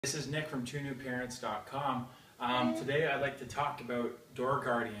This is Nick from Twonewparents.com. Today I'd like to talk about door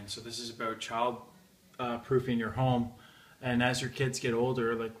guardian. So this is about child proofing your home. And as your kids get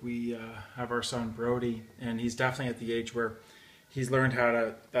older, like we have our son Brody, and he's definitely at the age where he's learned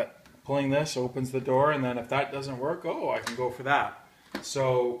how to, pulling this opens the door, and then if that doesn't work, oh, I can go for that.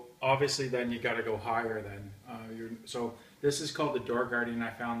 So obviously then you got to go higher then. So this is called the door guardian.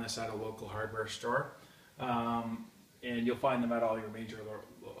 I found this at a local hardware store. And you'll find them at all your major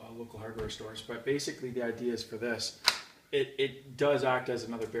local hardware stores. But basically the idea is for this, it does act as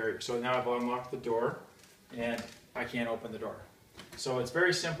another barrier. So now I've unlocked the door and I can't open the door. So it's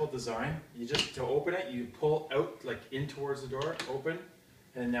very simple design. You just, to open it, you pull out like in towards the door, open,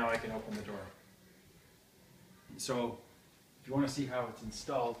 and now I can open the door. So if you want to see how it's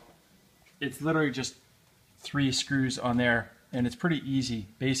installed, it's literally just 3 screws on there, and it's pretty easy.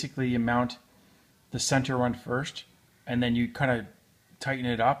 Basically you mount the center one first, and then you kind of tighten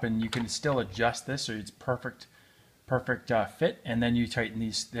it up, and you can still adjust this so it's perfect fit, and then you tighten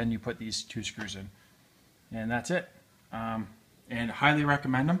these, then you put these 2 screws in, and that's it. And highly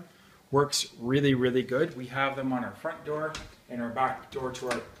recommend them. Works really good. We have them on our front door and our back door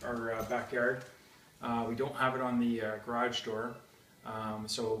to our backyard. We don't have it on the garage door,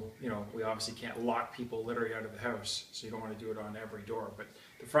 so you know, we obviously can't lock people literally out of the house, so you don't want to do it on every door, but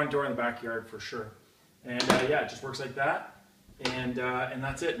the front door and the backyard for sure. And yeah, it just works like that, and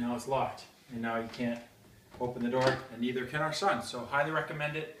that's it. Now it's locked, and now you can't open the door, and neither can our son. So highly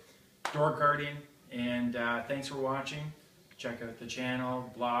recommend it, door guardian. And thanks for watching. Check out the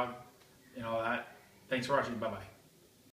channel, blog, and all that. Thanks for watching. Bye bye.